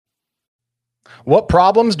What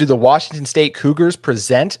problems do the Washington State Cougars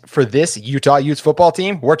present for this Utah Utes football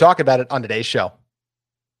team? We're talking about it on today's show.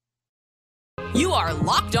 You are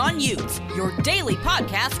Locked On Utes, your daily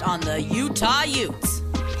podcast on the Utah Utes.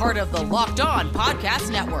 Part of the Locked On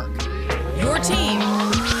Podcast Network. Your team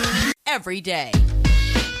every day.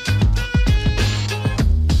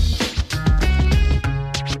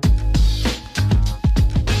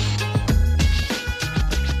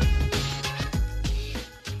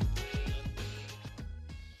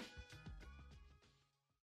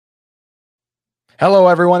 Hello,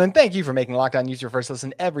 everyone, and thank you for making Locked On Utes your first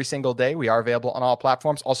listen every single day. We are available on all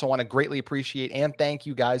platforms. Also want to greatly appreciate and thank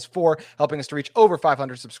you guys for helping us to reach over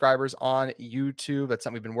 500 subscribers on YouTube. That's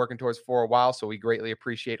something we've been working towards for a while, so we greatly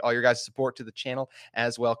appreciate all your guys' support to the channel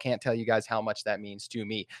as well. Can't tell you guys how much that means to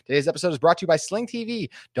me. Today's episode is brought to you by Sling TV.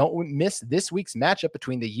 Don't miss this week's matchup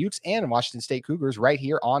between the Utes and Washington State Cougars right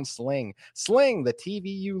here on Sling. Sling, the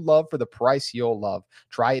TV you love for the price you'll love.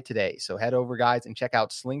 Try it today. So head over, guys, and check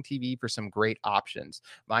out Sling TV for some great options.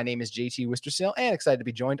 My name is JT Wistersill, and excited to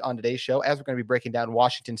be joined on today's show as we're going to be breaking down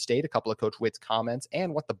Washington State, a couple of Coach Witt's comments,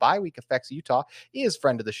 and what the bye week affects Utah is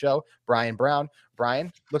friend of the show, Brian Brown.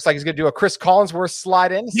 Brian, looks like he's going to do a Chris Collinsworth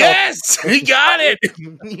slide in. So yes, he got it.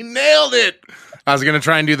 He nailed it. I was going to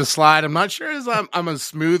try and do the slide. I'm not sure I'm as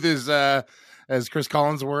smooth as Chris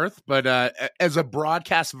Collinsworth, but as a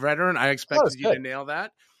broadcast veteran, I expected you to nail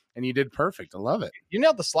that. And you did perfect. I love it. You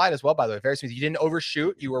nailed the slide as well, by the way. Very smooth. You didn't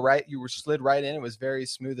overshoot. You were right. You were slid right in. It was very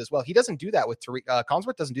smooth as well. He doesn't do that with Tariq.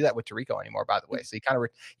 Collinsworth doesn't do that with Tirico anymore, by the way. So he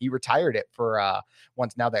he retired it for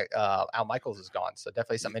once now that Al Michaels is gone. So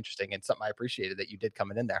definitely something interesting and something I appreciated that you did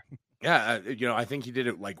coming in there. Yeah, I think he did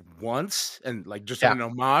it like once and like just an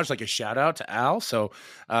homage, like a shout out to Al. So,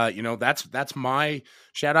 that's my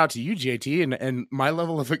shout out to you, JT, and my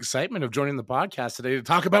level of excitement of joining the podcast today to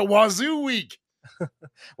talk about Wazoo Week.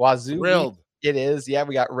 Wazoo Thrilled. Week. It is. Yeah,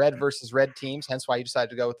 we got red versus red teams. Hence why you decided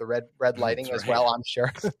to go with the red lighting as well, I'm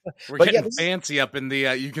sure. We're getting fancy up in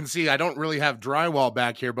the you can see I don't really have drywall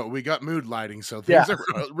back here, but we got mood lighting. So things are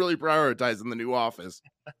really prioritized in the new office.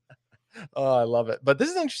 Oh, I love it. But this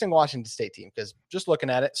is an interesting Washington State team because just looking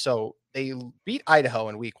at it, so they beat Idaho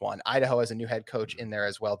in week 1. Idaho has a new head coach in there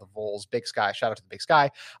as well, the Vols. Big Sky. Shout out to the Big Sky.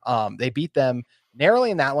 They beat them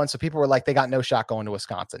narrowly in that one. So people were like, they got no shot going to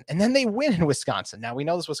Wisconsin. And then they win in Wisconsin. Now, we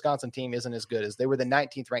know this Wisconsin team isn't as good as they were the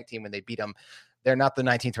 19th ranked team when they beat them. They're not the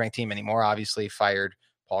 19th ranked team anymore. Obviously, fired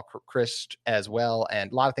Paul Chryst as well.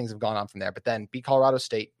 And a lot of things have gone on from there. But then beat Colorado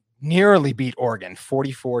State, nearly beat Oregon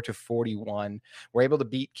 44-41. We're able to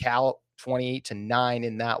beat Cal 28-9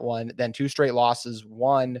 in that one. Then 2 straight losses,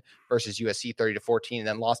 one versus USC 30-14, and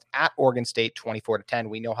then lost at Oregon State 24-10.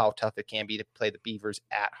 We know how tough it can be to play the Beavers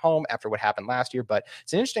at home after what happened last year, but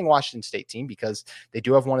it's an interesting Washington State team because they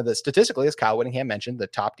do have one of the, statistically, as Kyle Whittingham mentioned, the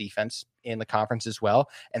top defense in the conference as well.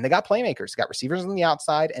 And they got playmakers, got receivers on the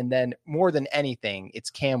outside. And then more than anything,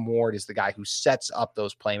 it's Cam Ward is the guy who sets up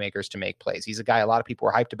those playmakers to make plays. He's a guy a lot of people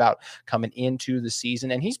were hyped about coming into the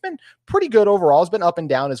season, and he's been pretty good overall. He's been up and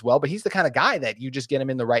down as well, but he's the kind of guy that you just get him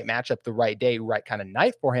in the right matchup, the right day, right kind of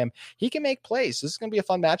night for him. He can make plays. So this is going to be a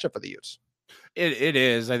fun matchup for the Utes. It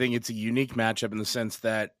is. I think it's a unique matchup in the sense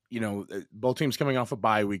that, both teams coming off a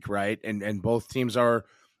bye week, right? And both teams are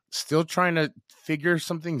still trying to figure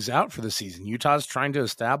some things out for the season. Utah's trying to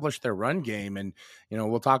establish their run game. And,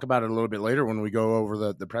 we'll talk about it a little bit later when we go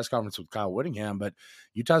over the press conference with Kyle Whittingham, but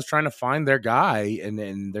Utah's trying to find their guy.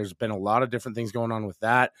 And there's been a lot of different things going on with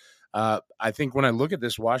that. I think when I look at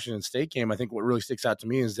this Washington State game, I think what really sticks out to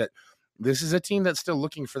me is that this is a team that's still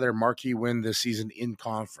looking for their marquee win this season in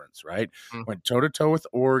conference, right? Mm-hmm. Went toe-to-toe with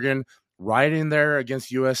Oregon, right in there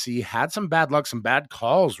against USC, had some bad luck, some bad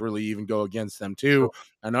calls really even go against them too.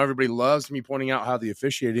 I know everybody loves me pointing out how the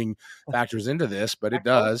officiating factors into this, but it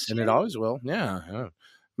does, and it always will. Yeah.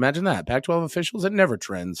 Imagine that. Pac-12 officials, it never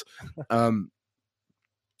trends.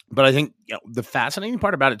 But I think the fascinating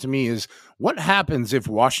part about it to me is what happens if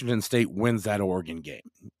Washington State wins that Oregon game,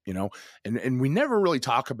 and we never really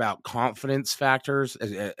talk about confidence factors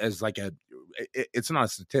as like it's not a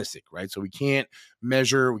statistic, right? So we can't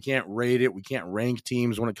measure, we can't rate it, we can't rank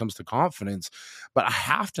teams when it comes to confidence. But I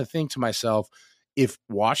have to think to myself, if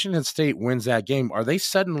Washington State wins that game, are they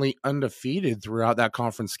suddenly undefeated throughout that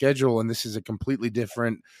conference schedule? And this is a completely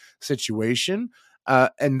different situation.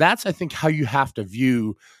 And that's, I think, how you have to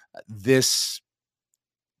view the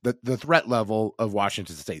threat level of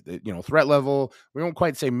Washington State. Threat level, we won't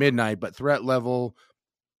quite say midnight, but threat level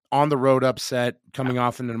on the road upset coming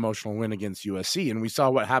off an emotional win against USC. And we saw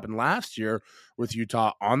what happened last year with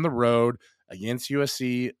Utah on the road against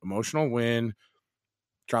USC, emotional win,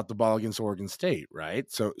 dropped the ball against Oregon State, right?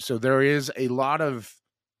 So there is a lot of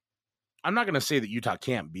I'm not going to say that Utah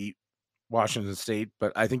can't beat Washington State,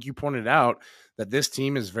 but I think you pointed out that this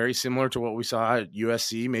team is very similar to what we saw at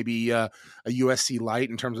USC, maybe a USC light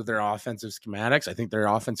in terms of their offensive schematics. I think their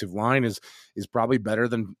offensive line is probably better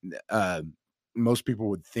than most people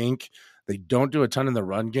would think. They don't do a ton in the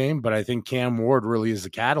run game, but I think Cam Ward really is the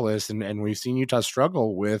catalyst, and we've seen Utah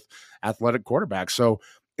struggle with athletic quarterbacks. So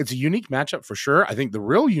it's a unique matchup for sure. I think the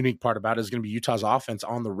real unique part about it is going to be Utah's offense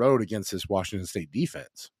on the road against this Washington State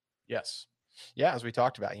defense. Yes. Yeah, as we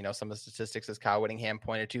talked about, some of the statistics as Kyle Whittingham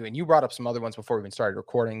pointed to, and you brought up some other ones before we even started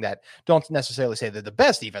recording that don't necessarily say they're the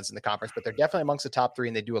best defense in the conference, but they're definitely amongst the top 3,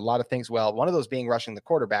 and they do a lot of things well. One of those being rushing the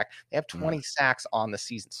quarterback. They have 20 sacks on the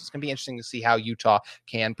season, so it's going to be interesting to see how Utah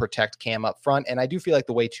can protect Cam up front. And I do feel like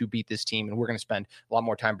the way to beat this team, and we're going to spend a lot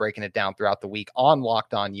more time breaking it down throughout the week on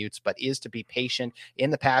Locked On Utes, but is to be patient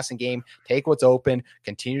in the passing game, take what's open,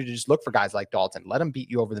 continue to just look for guys like Dalton, let him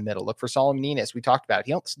beat you over the middle. Look for Solomon Enis. We talked about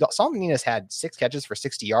it. Solomon Enis had 6 catches for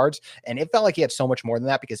 60 yards, and it felt like he had so much more than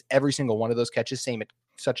that because every single one of those catches came at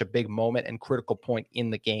such a big moment and critical point in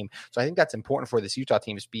the game. So I think that's important for this Utah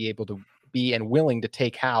team, is be able to be and willing to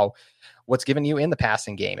take what's given you in the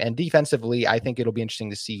passing game. And defensively, I think it'll be interesting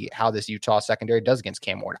to see how this Utah secondary does against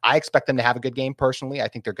Cam Ward. I expect them to have a good game personally. I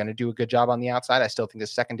think they're going to do a good job on the outside. I still think the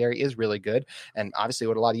secondary is really good. And obviously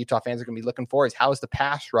what a lot of Utah fans are going to be looking for is how is the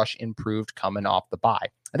pass rush improved coming off the bye.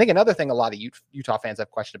 I think another thing a lot of Utah fans have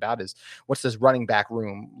questioned about is what's this running back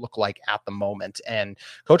room look like at the moment. And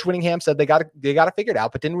Coach Whittingham said they got to figure it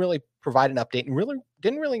out, but didn't really provide an update and really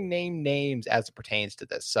didn't really name names as it pertains to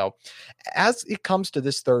this. So as it comes to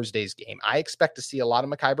this Thursday's game, I expect to see a lot of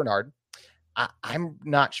Mekhi Bernard. I'm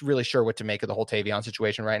not really sure what to make of the whole Tavion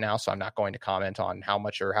situation right now, so I'm not going to comment on how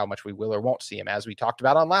much we will or won't see him. As we talked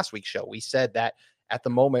about on last week's show, we said that at the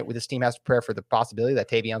moment, this team has to prepare for the possibility that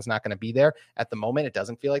Tavion's not going to be there. At the moment, it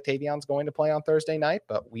doesn't feel like Tavion's going to play on Thursday night,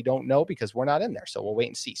 but we don't know because we're not in there. So we'll wait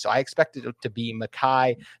and see. So I expect it to be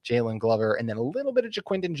Mekhi, Jalen Glover, and then a little bit of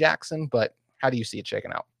Jaquindon Jackson. But how do you see it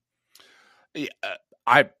shaking out? Yeah,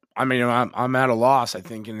 I mean, I'm at a loss, I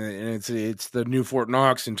think, and it's the new Fort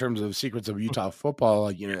Knox in terms of secrets of Utah football.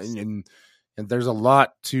 And there's a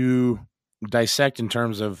lot to dissect in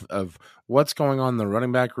terms of what's going on in the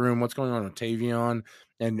running back room, what's going on with Tavion,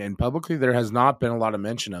 and publicly there has not been a lot of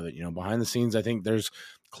mention of it. Behind the scenes, I think there's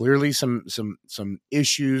clearly some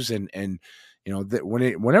issues, and that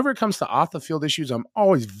whenever it comes to off the field issues, I'm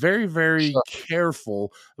always very, very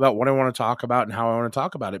careful about what I want to talk about and how I want to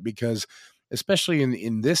talk about it, because especially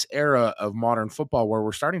in this era of modern football, where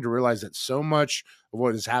we're starting to realize that so much of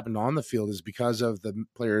what has happened on the field is because of the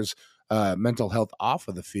players' mental health off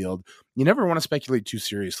of the field. You never want to speculate too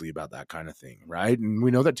seriously about that kind of thing, right? And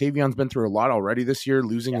we know that Tavion's been through a lot already this year,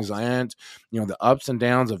 losing his aunt, the ups and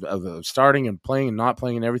downs of starting and playing and not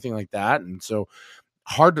playing and everything like that. And so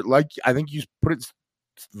hard to, I think you put it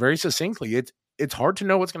very succinctly, it's hard to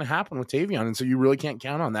know what's going to happen with Tavion, and so you really can't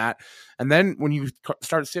count on that. And then when you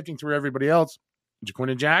start sifting through everybody else,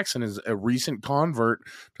 Jaquindon Jackson is a recent convert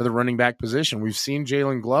to the running back position. We've seen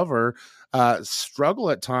Jalen Glover struggle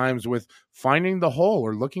at times with finding the hole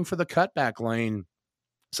or looking for the cutback lane,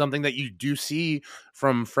 something that you do see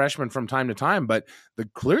from freshmen from time to time, but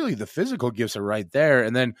clearly the physical gifts are right there.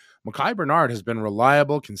 And then Mekhi Bernard has been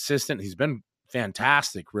reliable, consistent. He's been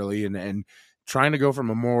fantastic, really, and trying to go from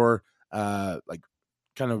a more kind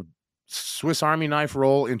of Swiss Army knife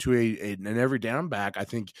role into an every down back, I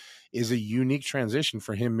think is a unique transition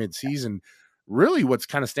for him midseason. Really what's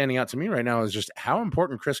kind of standing out to me right now is just how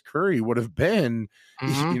important Chris Curry would have been.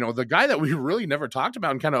 The guy that we really never talked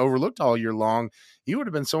about and kind of overlooked all year long. He would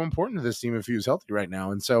have been so important to this team if he was healthy right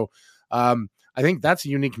now. And so I think that's a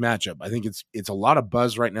unique matchup. I think it's a lot of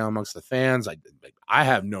buzz right now amongst the fans. I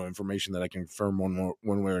have no information that I can confirm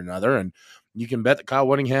one way or another, and you can bet that Kyle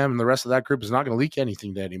Whittingham and the rest of that group is not going to leak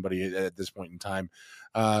anything to anybody at this point in time.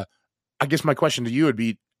 I guess my question to you would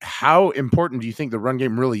be, how important do you think the run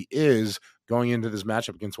game really is going into this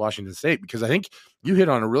matchup against Washington State? Because I think you hit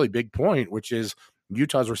on a really big point, which is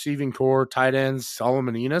Utah's receiving core, tight ends,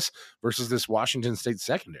 Solomon Enis versus this Washington State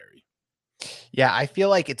secondary. Yeah, I feel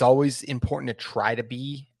like it's always important to try to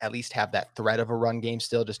at least have that threat of a run game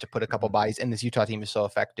still, just to put a couple bodies. And this Utah team is so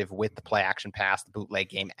effective with the play action pass, the bootleg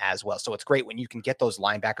game as well. So it's great when you can get those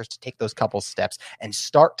linebackers to take those couple steps and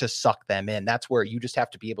start to suck them in. That's where you just have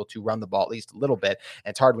to be able to run the ball at least a little bit.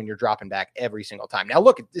 And it's hard when you're dropping back every single time. Now,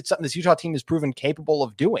 look, it's something this Utah team has proven capable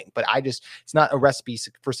of doing, but it's not a recipe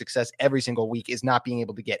for success every single week, is not being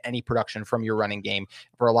able to get any production from your running game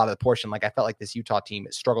for a lot of the portion. Like I felt like this Utah team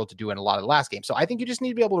struggled to do in a lot of the last game. So I think you just need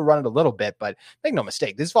to be able to run it a little bit, but make no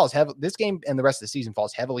mistake, this this game and the rest of the season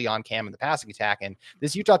falls heavily on Cam in the passing attack. And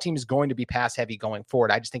this Utah team is going to be pass heavy going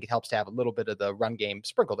forward. I just think it helps to have a little bit of the run game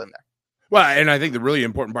sprinkled in there. Well, and I think the really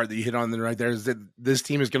important part that you hit on right there is that this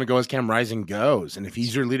team is going to go as Cam Rising goes. And if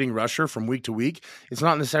he's your leading rusher from week to week, it's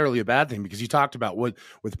not necessarily a bad thing, because you talked about with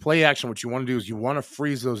play action, what you want to do is you want to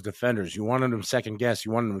freeze those defenders. You want them to second guess.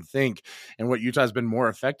 You want them to think. And what Utah's been more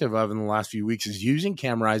effective of in the last few weeks is using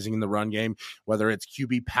Cam Rising in the run game, whether it's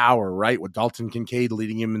QB power, right, with Dalton Kincaid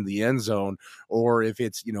leading him in the end zone, or if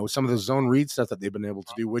it's, some of the zone read stuff that they've been able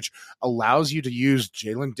to do, which allows you to use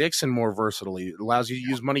Jalen Dixon more versatilely. It allows you to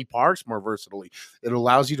use Money Parks more versatilely. It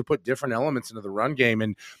allows you to put different elements into the run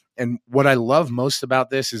game. And what I love most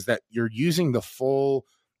about this is that you're using the full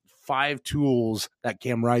 5 tools that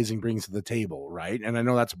Cam Rising brings to the table, right? And I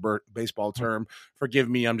know that's a baseball term. Forgive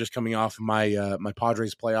me, I'm just coming off my my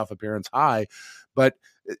Padres playoff appearance high, but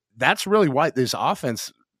that's really why this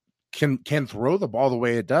offense can throw the ball the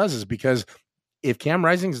way it does, is because if Cam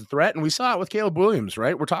Rising's a threat, and we saw it with Caleb Williams,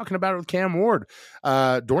 right? We're talking about it with Cam Ward,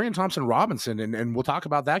 Dorian Thompson-Robinson, and we'll talk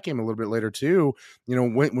about that game a little bit later too.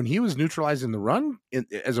 When he was neutralized in the run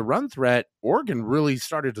as a run threat, Oregon really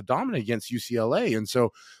started to dominate against UCLA. And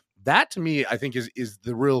so that, to me, I think is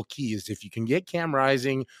the real key, is if you can get Cam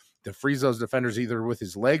Rising to freeze those defenders either with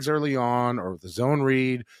his legs early on or with the zone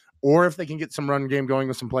read, or if they can get some run game going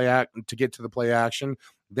with some to get to the play action,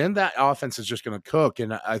 then that offense is just going to cook.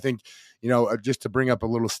 And I think, just to bring up a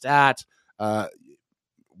little stat,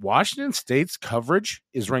 Washington State's coverage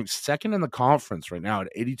is ranked second in the conference right now at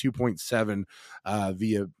 82.7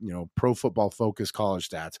 via, Pro Football Focus college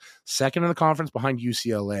stats, second in the conference behind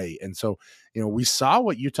UCLA. And so, we saw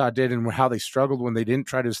what Utah did and how they struggled when they didn't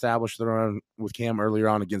try to establish their run with Cam earlier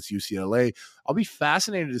on against UCLA. I'll be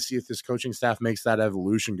fascinated to see if this coaching staff makes that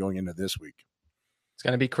evolution going into this week. It's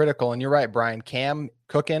going to be critical. And you're right, Brian. Cam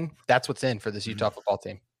cooking, that's what's in for this Utah football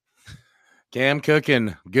team. Cam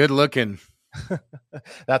cooking, good looking.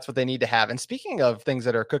 That's what they need to have. And speaking of things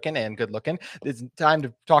that are cooking and good looking, it's time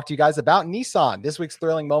to talk to you guys about Nissan. This week's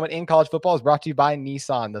thrilling moment in college football is brought to you by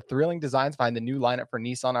Nissan. The thrilling designs behind the new lineup for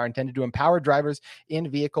Nissan are intended to empower drivers in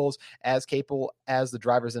vehicles as capable as the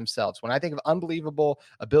drivers themselves. When I think of unbelievable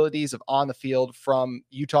abilities of on the field from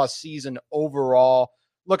Utah's season overall,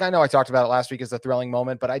 look, I know I talked about it last week as a thrilling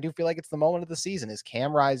moment, but I do feel like it's the moment of the season. Is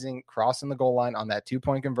Cam Rising crossing the goal line on that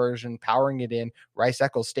 2-point conversion, powering it in.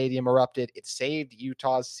 Rice-Eccles Stadium erupted. It saved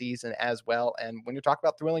Utah's season as well. And when you talk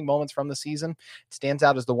about thrilling moments from the season, it stands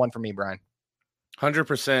out as the one for me, Brian.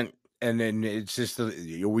 100%. And then it's just,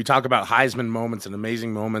 we talk about Heisman moments and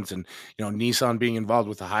amazing moments, and, Nissan being involved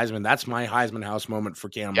with the Heisman. That's my Heisman House moment for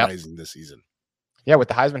Cam Rising this season. Yeah, with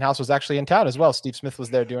the Heisman House was actually in town as well. Steve Smith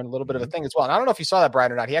was there doing a little bit of a thing as well. And I don't know if you saw that,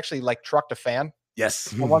 Brian, or not. He actually trucked a fan.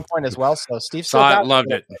 Yes. At one point as well. So Steve saw it,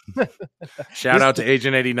 loved it. Shout out to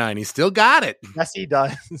Agent 89. He still got it. Yes, he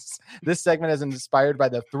does. This segment is inspired by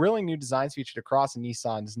the thrilling new designs featured across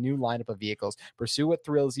Nissan's new lineup of vehicles. Pursue what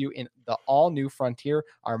thrills you in the all-new Frontier,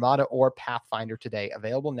 Armada, or Pathfinder today.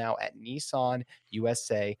 Available now at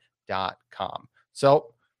nissanusa.com.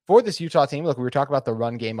 So, for this Utah team, look, we were talking about the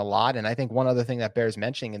run game a lot, and I think one other thing that bears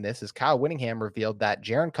mentioning in this is Kyle Whittingham revealed that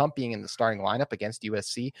Jaron Kump being in the starting lineup against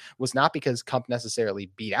USC was not because Kump necessarily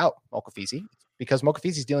beat out Mokofizi, because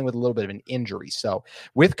Mokofizi's dealing with a little bit of an injury. So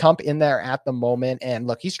with Kump in there at the moment, and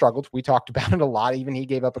look, he struggled. We talked about it a lot. Even he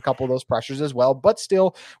gave up a couple of those pressures as well, but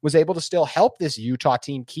still was able to still help this Utah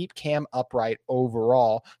team keep Cam upright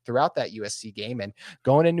overall throughout that USC game. And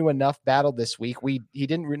going into enough battle this week, he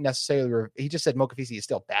didn't necessarily, he just said Mokofizi is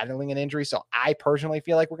still battling an injury. So I personally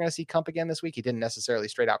feel like we're going to see Kump again this week. He didn't necessarily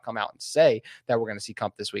straight out come out and say that we're going to see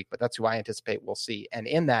Kump this week, but that's who I anticipate we'll see. And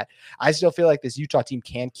in that, I still feel like this Utah team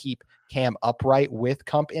can keep Cam upright with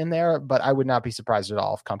Kump in there, but I would not be surprised at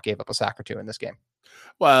all if Kump gave up a sack or two in this game.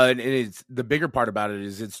 Well, and it's the bigger part about it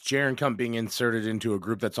is it's Jaron Kump being inserted into a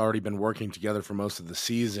group that's already been working together for most of the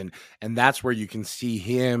season, and that's where you can see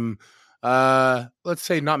him, let's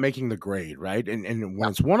say, not making the grade, right? And when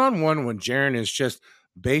it's one-on-one, when Jaron is just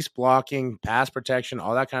base blocking, pass protection,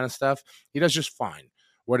 all that kind of stuff, he does just fine.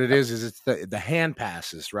 What it is it's the hand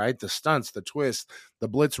passes, right? The stunts, the twists, the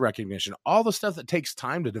blitz recognition, all the stuff that takes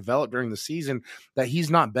time to develop during the season that he's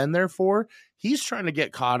not been there for. He's trying to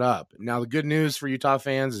get caught up. Now, the good news for Utah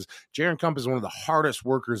fans is Jaron Kump is one of the hardest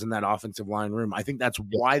workers in that offensive line room. I think that's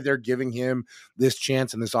why they're giving him this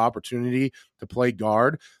chance and this opportunity to play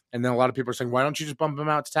guard. And then a lot of people are saying, why don't you just bump him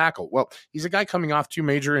out to tackle? Well, he's a guy coming off 2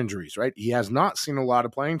 major injuries, right? He has not seen a lot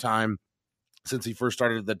of playing time since he first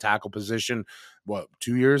started the tackle position,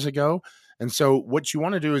 2 years ago. And so what you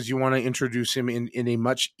want to do is you want to introduce him in a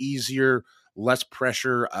much easier, less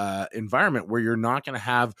pressure environment where you're not going to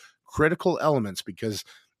have critical elements, because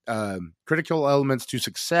critical elements to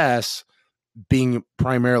success being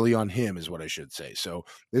primarily on him is what I should say. So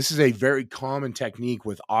this is a very common technique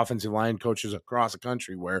with offensive line coaches across the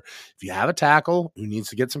country, where if you have a tackle who needs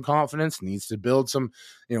to get some confidence, needs to build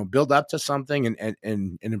up to something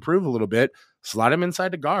and improve a little bit, slide him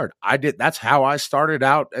inside the guard. That's how I started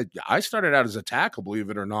out. I started out as a tackle, believe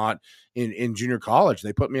it or not, in junior college.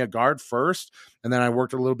 They put me at guard first, and then I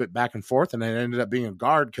worked a little bit back and forth, and I ended up being a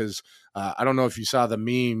guard because I don't know if you saw the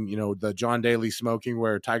meme, the John Daly smoking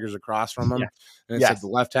where Tiger's across from him, and it said the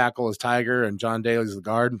left tackle is Tiger and John Daly's the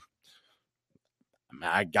guard.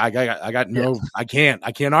 I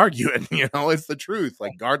can't argue it. It's the truth.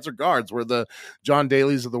 Like, guards are guards. We're the John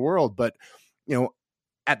Dalys of the world. But,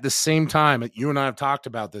 at the same time, you and I have talked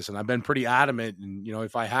about this, and I've been pretty adamant. And,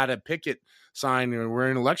 if I had a picket sign and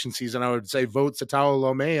we're in election season, I would say vote Sataoa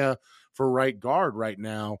Laumea for right guard right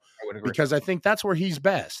now, because I think that's where he's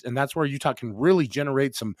best. And that's where Utah can really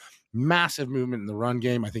generate some massive movement in the run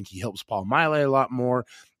game. I think he helps Paul Maile a lot more.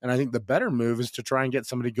 And I think the better move is to try and get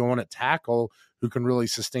somebody going at tackle who can really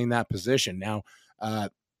sustain that position. Now,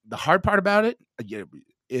 the hard part about it,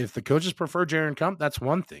 if the coaches prefer Jaron Kump, that's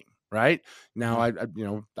one thing. Right now,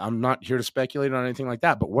 I'm not here to speculate on anything like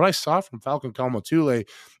that, but what I saw from Falcon Kaumatule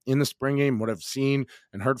in the spring game, what I've seen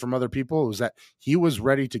and heard from other people, was that he was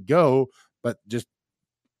ready to go, but just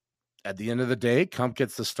at the end of the day, Kump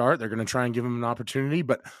gets the start. They're going to try and give him an opportunity,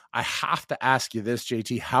 but I have to ask you this,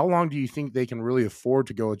 JT, how long do you think they can really afford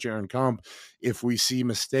to go with Jaron Kump if we see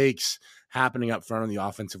mistakes happening up front on the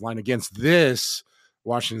offensive line against this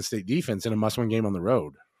Washington State defense in a must-win game on the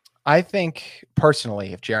road? I think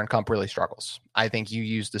personally, if Jaron Kump really struggles, I think you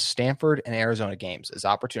use the Stanford and Arizona games as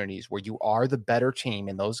opportunities where you are the better team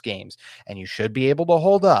in those games and you should be able to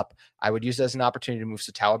hold up. I would use it as an opportunity to move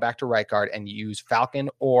Sataoa back to right guard and use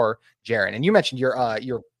Falcon or Jaron. And you mentioned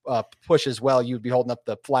your push as well. You'd be holding up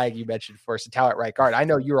the flag you mentioned for Sataoa at right guard. I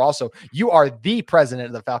know you are the president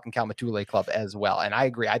of the Falcon Kaumatule Club as well. And I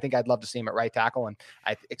agree. I think I'd love to see him at right tackle. And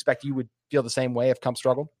I expect you would feel the same way if Kump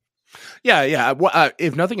struggled. Yeah. Well,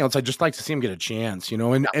 if nothing else, I'd just like to see him get a chance,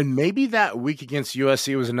 and maybe that week against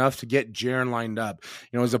USC was enough to get Jaron lined up.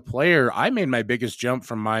 As a player, I made my biggest jump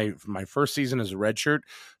from my first season as a redshirt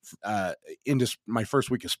into my first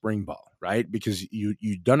week of spring ball, right? Because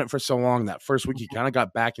you'd done it for so long. That first week, you kind of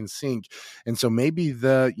got back in sync. And so maybe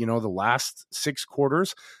the last 6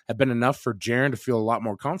 quarters have been enough for Jaron to feel a lot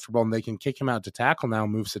more comfortable, and they can kick him out to tackle now,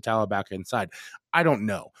 move Sataoa back inside. I don't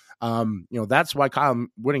know. That's why Kyle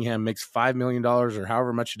Whittingham makes $5 million or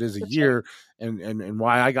however much it is a year, and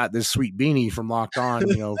why I got this sweet beanie from Locked On,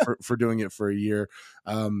 for doing it for a year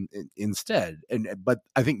instead. But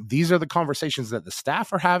I think these are the conversations that the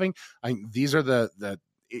staff are having. I think these are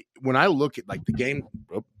when I look at like the game,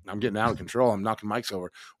 I'm getting out of control. I'm knocking mics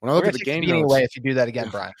over. When I look at the game notes, away if you do that again,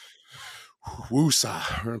 Brian.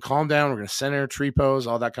 Woosah. We're gonna calm down. We're gonna center, tree pose,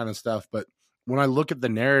 all that kind of stuff. But when I look at the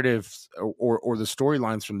narratives or the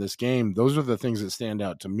storylines from this game, those are the things that stand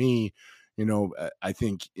out to me, I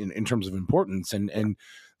think in terms of importance. And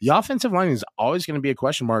the offensive line is always going to be a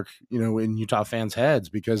question mark, in Utah fans' heads,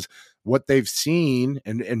 because what they've seen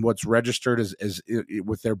and what's registered as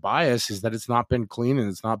with their bias is that it's not been clean and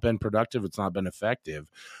it's not been productive. It's not been effective.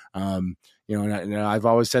 And I've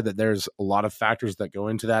always said that there's a lot of factors that go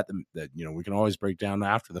into that we can always break down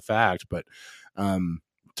after the fact, but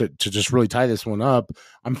to just really tie this one up,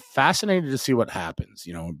 I'm fascinated to see what happens,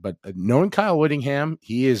 but knowing Kyle Whittingham,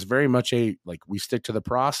 he is very much we stick to the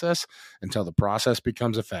process until the process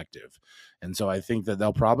becomes effective. And so I think that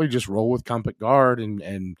they'll probably just roll with Kump at guard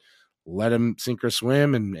and let him sink or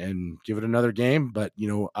swim and give it another game. But,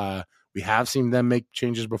 we have seen them make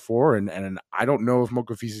changes before, and I don't know if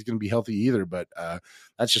Mokafisi is going to be healthy either, but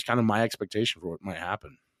that's just kind of my expectation for what might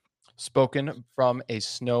happen. Spoken from a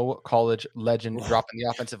Snow College legend, dropping the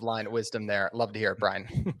offensive line wisdom there. Love to hear it,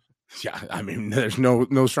 Brian. Yeah, I mean, there's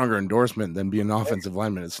no stronger endorsement than being an offensive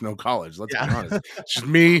lineman at Snow College. Let's be honest. It's just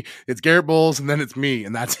me, it's Garrett Bowles, and then it's me,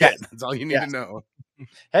 and that's it. That's all you need to know.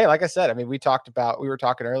 Hey, like I said, I mean, we were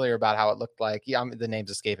talking earlier about how it looked like, the name's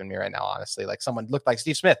escaping me right now, honestly. Like someone looked like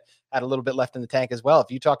Steve Smith had a little bit left in the tank as well. If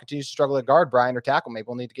Utah continues to struggle at guard, Brian, or tackle, maybe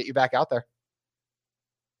we'll need to get you back out there.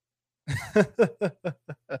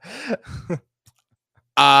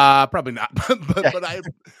 Probably not, but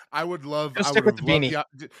I would love. Just stick with the beanie.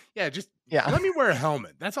 Let me wear a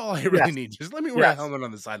helmet. That's all I really need. Just let me wear a helmet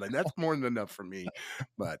on the sideline. That's more than enough for me.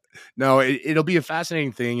 But no, it'll be a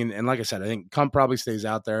fascinating thing. And like I said, I think Kump probably stays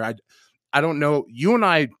out there. I don't know. You and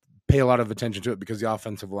I pay a lot of attention to it because the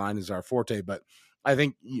offensive line is our forte. But I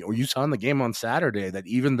think you saw in the game on Saturday that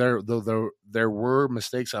even though there were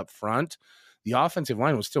mistakes up front, the offensive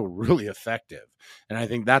line was still really effective. And I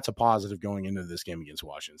think that's a positive going into this game against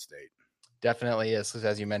Washington State. Definitely is.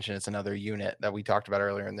 As you mentioned, it's another unit that we talked about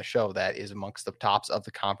earlier in the show that is amongst the tops of the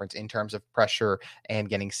conference in terms of pressure and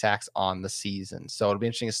getting sacks on the season. So it'll be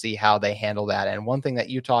interesting to see how they handle that. And one thing that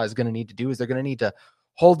Utah is going to need to do is they're going to need to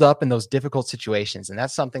hold up in those difficult situations. And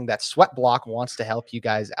that's something that Sweat Block wants to help you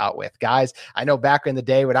guys out with. Guys, I know back in the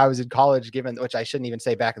day when I was in college, which I shouldn't even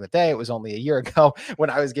say back in the day, it was only a year ago when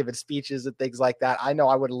I was giving speeches and things like that. I know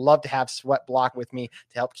I would love to have Sweat Block with me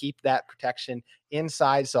to help keep that protection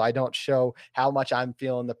inside so I don't show how much I'm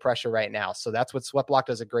feeling the pressure right now. So that's what Sweat Block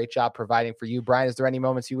does a great job providing for you. Brian, is there any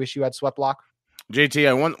moments you wish you had Sweat Block? JT,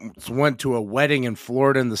 I once went to a wedding in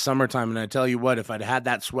Florida in the summertime, and I tell you what, if I'd had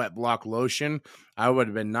that Sweat Block lotion, I would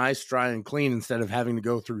have been nice, dry, and clean instead of having to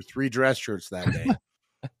go through 3 dress shirts that day.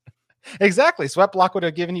 Exactly. Sweat Block would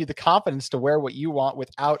have given you the confidence to wear what you want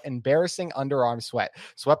without embarrassing underarm sweat.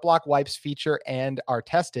 Sweat Block wipes feature and are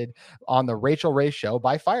tested on the Rachel Ray Show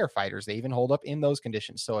by firefighters. They even hold up in those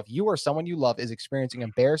conditions. So if you or someone you love is experiencing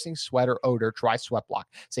embarrassing sweat or odor, try Sweat Block.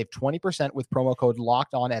 Save 20% with promo code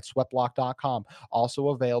LOCKEDON at sweatblock.com. Also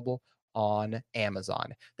available on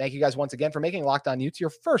Amazon. Thank you guys once again for making Locked On Utes your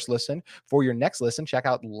first listen. For your next listen, check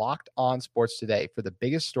out Locked On Sports Today for the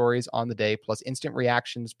biggest stories on the day, plus instant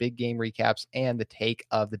reactions, big game recaps, and the take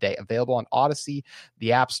of the day. Available on Odyssey,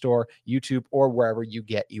 the App Store, YouTube, or wherever you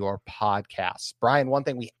get your podcasts. Brian, one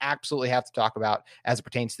thing we absolutely have to talk about as it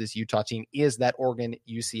pertains to this Utah team is that Oregon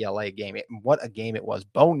UCLA game. What a game it was.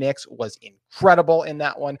 Bo Nix was incredible in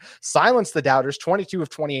that one. Silenced the doubters, 22 of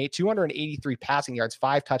 28, 283 passing yards,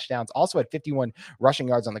 5 touchdowns. Also had 51 rushing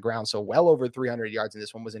yards on the ground, so well over 300 yards in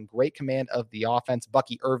this one. Was in great command of the offense.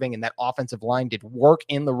 Bucky Irving and that offensive line did work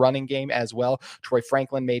in the running game as well. Troy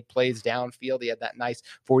Franklin made plays downfield. He had that nice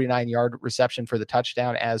 49-yard reception for the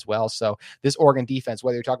touchdown as well. So this Oregon defense,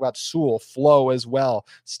 whether you talk about Sewell, Flo as well,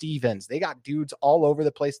 Stevens, they got dudes all over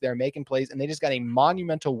the place. They're making plays, and they just got a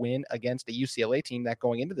monumental win against the UCLA team that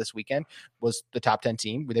going into this weekend was the top 10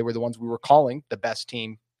 team. They were the ones we were calling the best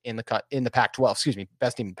team in the Pac-12,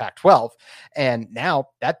 best team in Pac-12. And now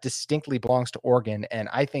that distinctly belongs to Oregon. And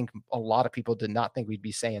I think a lot of people did not think we'd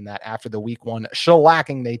be saying that after the week 1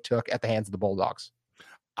 shellacking they took at the hands of the Bulldogs.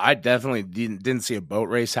 I definitely didn't see a boat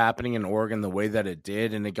race happening in Oregon the way that it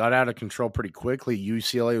did, and it got out of control pretty quickly.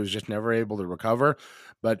 UCLA was just never able to recover,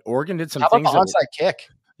 but Oregon did some things. How about the onside kick?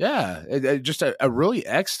 Yeah, just a really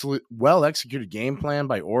well-executed game plan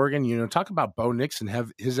by Oregon. You know, talk about Bo Nix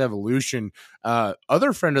and his evolution.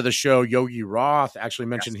 Other friend of the show, Yogi Roth, actually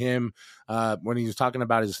mentioned him when he was talking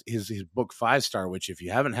about his book 5 Star, which if you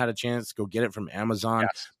haven't had a chance, go get it from Amazon.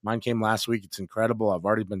 Yes. Mine came last week. It's incredible. I've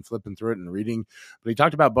already been flipping through it and reading. But he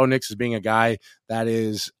talked about Bo Nix as being a guy that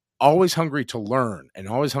is always hungry to learn and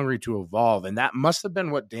always hungry to evolve. And that must have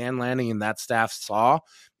been what Dan Lanning and that staff saw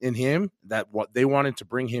in him, that what they wanted to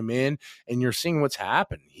bring him in. And you're seeing what's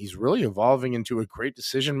happened. He's really evolving into a great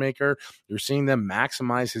decision maker. You're seeing them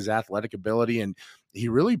maximize his athletic ability. And he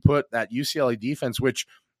really put that UCLA defense, which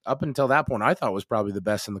up until that point, I thought was probably the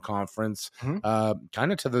best in the conference,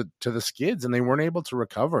 kind of to the skids, and they weren't able to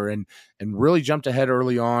recover and really jumped ahead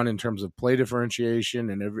early on in terms of play differentiation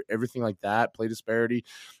and everything like that, play disparity.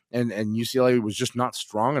 And UCLA was just not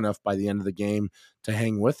strong enough by the end of the game to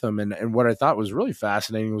hang with them. And what I thought was really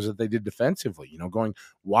fascinating was that they did defensively, you know, going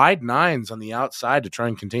wide nines on the outside to try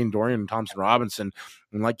and contain Dorian and Thompson Robinson.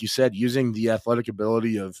 And like you said, using the athletic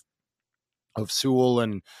ability of Sewell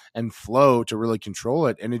and Flo to really control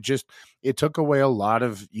it. And it took away a lot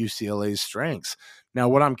of UCLA's strengths. Now,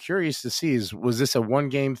 what I'm curious to see is, was this a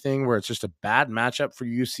one-game thing where it's just a bad matchup for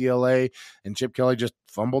UCLA and Chip Kelly just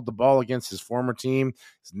fumbled the ball against his former team?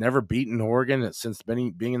 He's never beaten Oregon since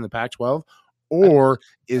being in the Pac-12. Or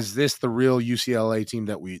is this the real UCLA team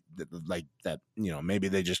that you know, maybe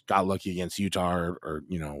they just got lucky against Utah or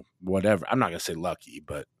you know, whatever. I'm not going to say lucky,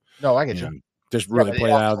 but no, I get you. Just really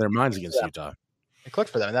played out of their minds against Utah. It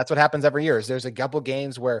clicked for them. And that's what happens every year. Is there's a couple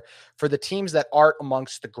games where for the teams that aren't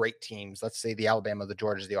amongst the great teams, let's say the Alabama, the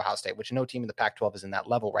Georgias, the Ohio State, which no team in the Pac-12 is in that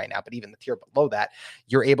level right now, but even the tier below that,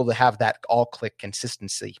 you're able to have that all click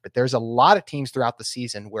consistency. But there's a lot of teams throughout the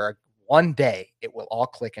season where one day it will all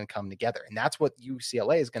click and come together. And that's what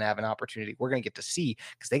UCLA is going to have an opportunity. We're going to get to see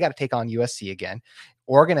because they got to take on USC again.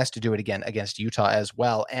 Oregon has to do it again against Utah as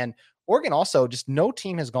well. And Oregon also, just no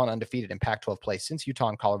team has gone undefeated in Pac-12 play since Utah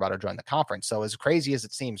and Colorado joined the conference. So as crazy as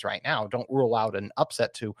it seems right now, don't rule out an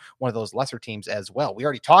upset to one of those lesser teams as well. We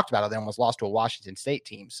already talked about it. They almost lost to a Washington State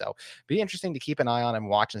team. So be interesting to keep an eye on and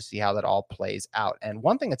watch and see how that all plays out. And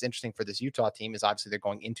one thing that's interesting for this Utah team is obviously they're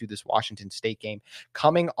going into this Washington State game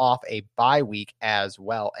coming off a bye week as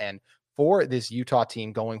well. And for this Utah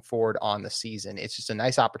team going forward on the season. It's just a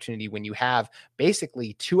nice opportunity when you have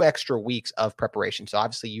basically 2 extra weeks of preparation. So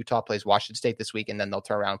obviously Utah plays Washington State this week, and then they'll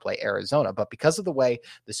turn around and play Arizona. But because of the way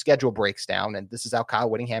the schedule breaks down, and this is how Kyle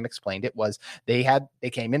Whittingham explained it, was they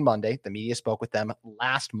came in Monday. The media spoke with them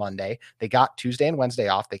last Monday. They got Tuesday and Wednesday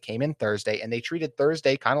off. They came in Thursday, and they treated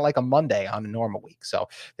Thursday kind of like a Monday on a normal week. So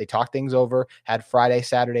they talked things over, had Friday,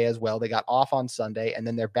 Saturday as well. They got off on Sunday, and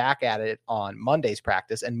then they're back at it on Monday's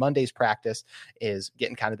practice. And Monday's practice is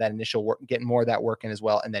getting kind of that initial work, getting more of that work in as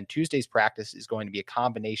well. And then Tuesday's practice is going to be a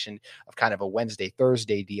combination of kind of a Wednesday,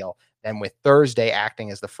 Thursday deal. And with Thursday acting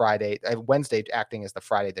as the Friday, Wednesday acting as the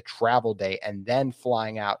Friday, the travel day, and then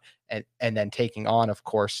flying out and then taking on, of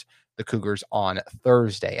course, the Cougars on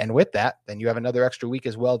Thursday. And with that, then you have another extra week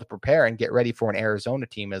as well to prepare and get ready for an Arizona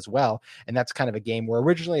team as well. And that's kind of a game where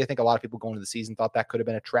originally I think a lot of people going into the season thought that could have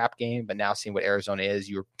been a trap game, but now seeing what Arizona is,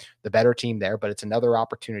 you're the better team there, but it's another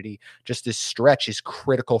opportunity. Just this stretch is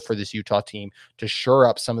critical for this Utah team to shore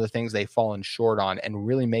up some of the things they've fallen short on and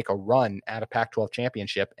really make a run at a Pac-12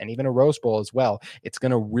 championship and even a Rose Bowl as well. It's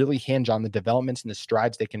going to really hinge on the developments and the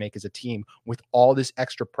strides they can make as a team with all this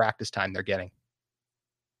extra practice time they're getting.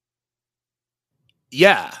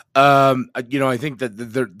 Yeah. I think that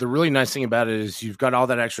the really nice thing about it is you've got all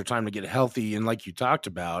that extra time to get healthy. And like you talked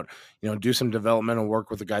about, do some developmental work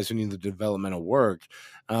with the guys who need the developmental work.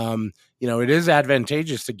 It is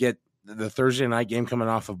advantageous to get the Thursday night game coming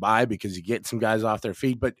off of bye because you get some guys off their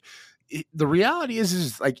feet. But the reality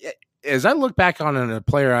is like, as I look back on a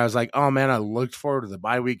player, I was like, oh man, I looked forward to the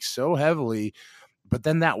bye week so heavily. But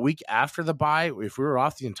then that week after the bye, if we were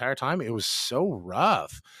off the entire time, it was so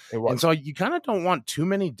rough. And so you kind of don't want too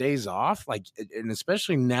many days off, and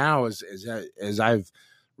especially now as I've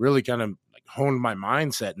really kind of like honed my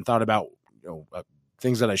mindset and thought about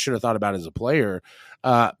things that I should have thought about as a player.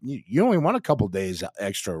 You only want a couple days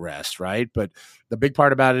extra rest, right? But the big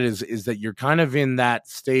part about it is that you're kind of in that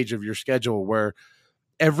stage of your schedule where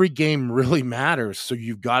every game really matters. So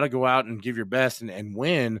you've got to go out and give your best and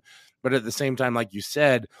win. But at the same time, like you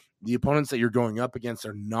said, the opponents that you're going up against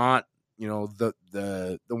are not,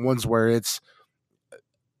 the ones where it's,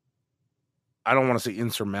 I don't want to say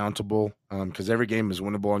insurmountable because every game is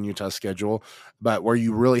winnable on Utah's schedule, but where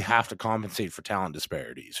you really have to compensate for talent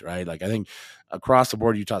disparities, right? Like I think across the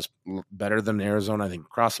board, Utah's better than Arizona. I think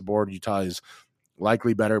across the board, Utah is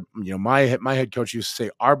likely better. My head coach used to say,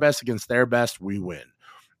 our best against their best, we win.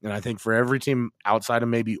 And I think for every team outside of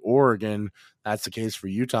maybe Oregon, that's the case for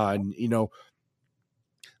Utah. And,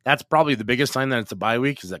 that's probably the biggest sign that it's a bye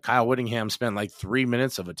week is that Kyle Whittingham spent like 3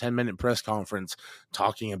 minutes of a 10-minute press conference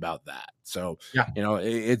talking about that. So, yeah.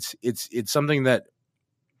 It's something that,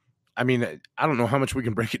 I mean, I don't know how much we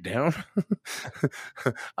can break it down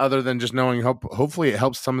other than just knowing hopefully it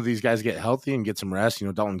helps some of these guys get healthy and get some rest.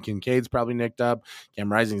 Dalton Kincaid's probably nicked up.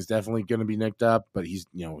 Cam Rising's definitely going to be nicked up, but he's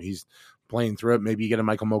playing through it. Maybe you get a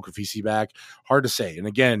Michael Mokafisi back. Hard to say. And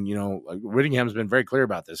again, Whittingham's been very clear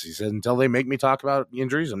about this. He said, until they make me talk about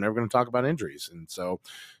injuries, I'm never going to talk about injuries. And so,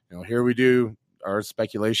 here we do our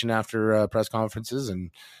speculation after press conferences and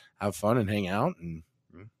have fun and hang out. And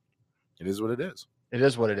it is what it is. It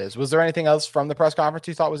is what it is. Was there anything else from the press conference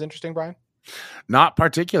you thought was interesting, Brian? Not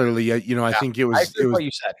particularly. I think it was what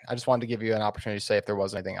you said. I just wanted to give you an opportunity to say if there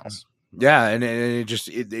was anything else. Yeah. And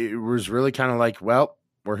it was really kind of like, well,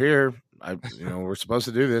 we're here. We're supposed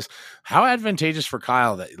to do this. How advantageous for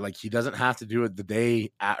Kyle that he doesn't have to do it the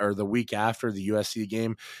day or the week after the USC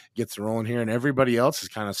game gets rolling here, and everybody else is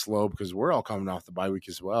kind of slow because we're all coming off the bye week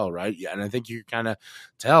as well, right? Yeah, and I think you kind of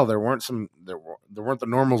tell there weren't the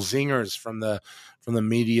normal zingers from the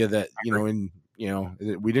media that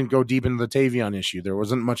we didn't go deep into the Tavion issue. There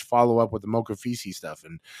wasn't much follow up with the Mokafisi stuff,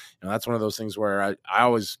 and that's one of those things where I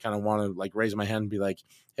always kind of want to raise my hand and be like,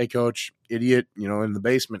 hey, coach, idiot, in the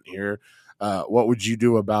basement here. What would you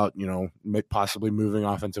do about, possibly moving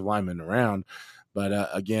offensive linemen around? But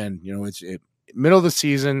again, it's middle of the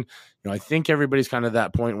season. I think everybody's kind of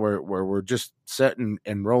that point where we're just set and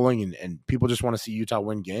rolling and people just want to see Utah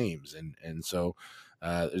win games. And so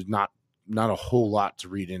there's not a whole lot to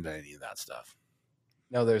read into any of that stuff.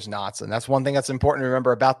 No, there's not. And that's one thing that's important to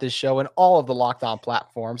remember about this show and all of the Locked On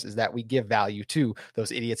platforms is that we give value to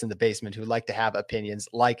those idiots in the basement who like to have opinions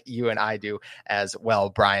like you and I do as well,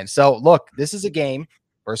 Brian. So look, this is a game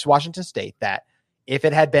versus Washington State that if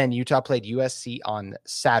it had been Utah played USC on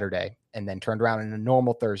Saturday and then turned around in a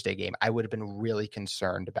normal Thursday game, I would have been really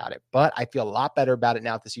concerned about it. But I feel a lot better about it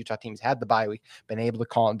now that this Utah team's had the bye week, been able to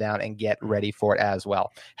calm down and get ready for it as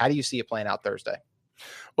well. How do you see it playing out Thursday?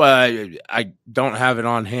 Well, I don't have it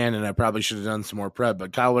on hand, and I probably should have done some more prep,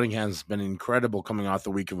 but Kyle Whittingham's been incredible coming off the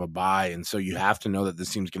week of a bye, and so you have to know that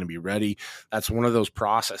this team's going to be ready. That's one of those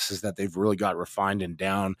processes that they've really got refined and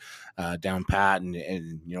down pat, and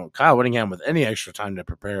you know, Kyle Whittingham with any extra time to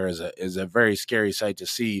prepare is a very scary sight to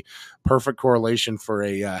see. Perfect correlation for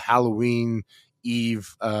a Halloween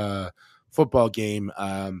Eve football game,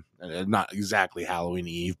 not exactly Halloween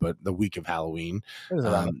Eve, but the week of Halloween.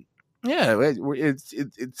 Yeah,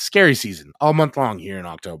 it's scary season all month long here in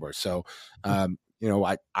October. So, you know,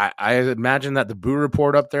 I imagine that the Boo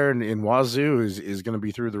Report up there in Wazoo is going to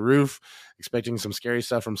be through the roof, expecting some scary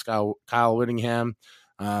stuff from Kyle Whittingham.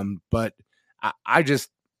 But I just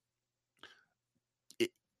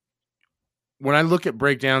when I look at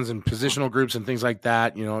breakdowns and positional groups and things like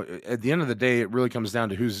that, you know, at the end of the day, it really comes down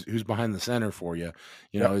to who's behind the center for you.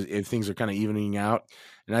 You know, if things are kind of evening out.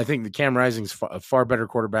 And I think that Cam Rising's a far better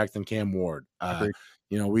quarterback than Cam Ward.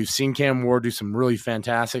 You know, we've seen Cam Ward do some really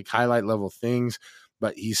fantastic highlight level things,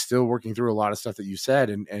 but he's still working through a lot of stuff that you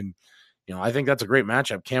said. And you know, I think that's a great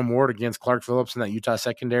matchup. Cam Ward against Clark Phillips in that Utah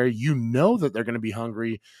secondary. You know that they're going to be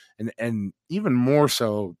hungry, and even more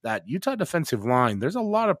so that Utah defensive line. There's a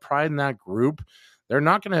lot of pride in that group. They're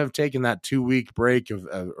not going to have taken that 2-week break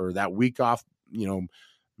or that week off, you know,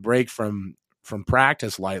 break from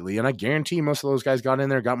practice lightly. And I guarantee most of those guys got in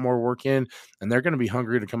there, got more work in, and they're going to be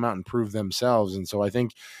hungry to come out and prove themselves. And so I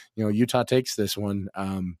think, you know, Utah takes this one.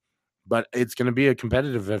 But it's going to be a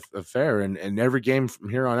competitive affair, and every game from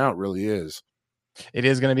here on out really is. It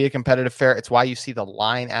is going to be a competitive affair. It's why you see the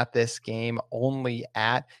line at this game only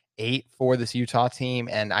at 8 for this Utah team.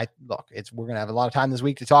 And we're going to have a lot of time this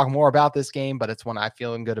week to talk more about this game, but it's one I'm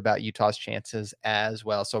feeling good about Utah's chances as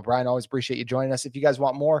well. So Brian, always appreciate you joining us. If you guys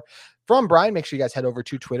want more from Brian, make sure you guys head over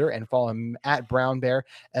to Twitter and follow him at Brown Bear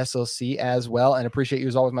SLC as well. And appreciate you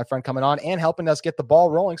as always, my friend, coming on and helping us get the ball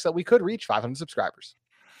rolling so that we could reach 500 subscribers.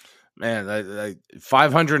 Man,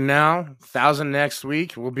 500 now, 1,000 next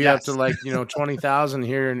week. We'll be up to 20,000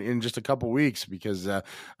 here in just a couple weeks, because I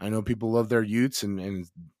know people love their Utes, and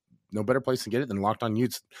no better place to get it than Locked On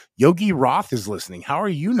Utes. Yogi Roth is listening. How are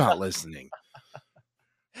you not listening?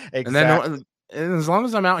 Exactly. And then as long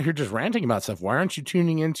as I'm out here just ranting about stuff, why aren't you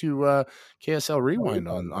tuning into KSL Rewind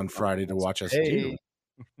on Friday to watch us do?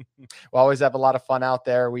 We'll always have a lot of fun out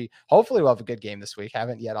there. We hopefully will have a good game this week.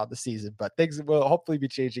 Haven't yet on the season, but things will hopefully be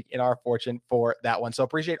changing in our fortune for that one. So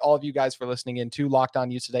appreciate all of you guys for listening in to Locked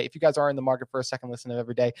On Utes today. If you guys are in the market for a second listen of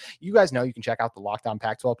every day, you guys know you can check out the Locked On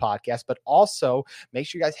Pac-12 podcast, but also make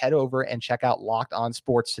sure you guys head over and check out Locked On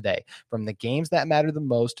Sports today. From the games that matter the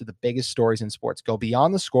most to the biggest stories in sports, go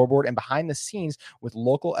beyond the scoreboard and behind the scenes with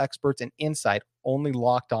local experts and insight only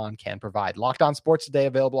Locked On can provide. Locked On Sports today,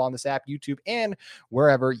 available on this app, YouTube, and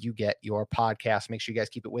wherever you get your podcasts. Make sure you guys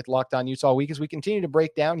keep it with Locked On Utes all week as we continue to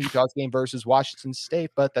break down Utah's game versus Washington State.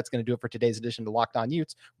 But that's going to do it for today's edition of Locked On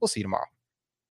Utes. We'll see you tomorrow.